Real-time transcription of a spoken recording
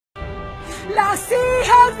Las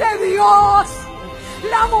hijas de Dios,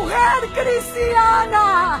 la mujer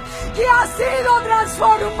cristiana que ha sido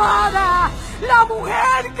transformada, la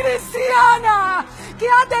mujer cristiana que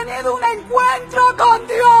ha tenido un encuentro con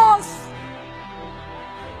Dios,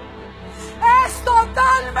 es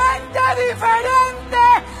totalmente diferente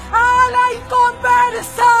a la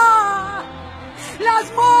inconversa.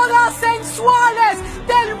 Las modas sensuales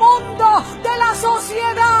del mundo, de la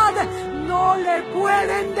sociedad, no le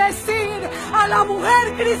pueden decir a la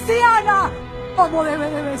mujer cristiana cómo debe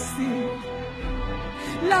de vestir.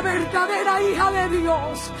 La verdadera hija de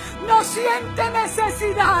Dios no siente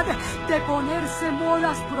necesidad de ponerse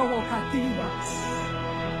modas provocativas.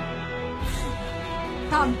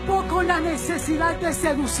 Tampoco la necesidad de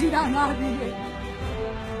seducir a nadie.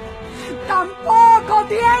 Tampoco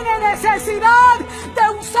tiene necesidad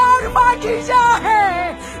de usar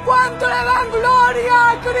maquillaje cuando le dan gloria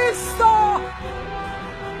a Cristo.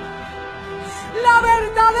 La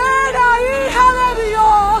verdadera hija de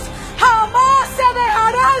Dios jamás se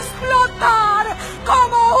dejará explotar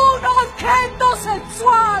como un objeto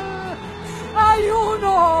sexual. Hay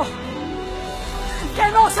uno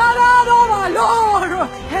que nos ha dado valor.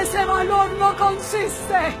 Ese valor no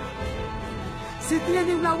consiste si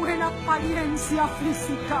tiene una buena apariencia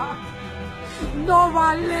física. No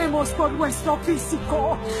valemos por nuestro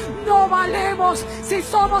físico. No valemos si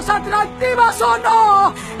somos atractivas o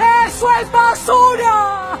no. Eso es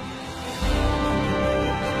basura.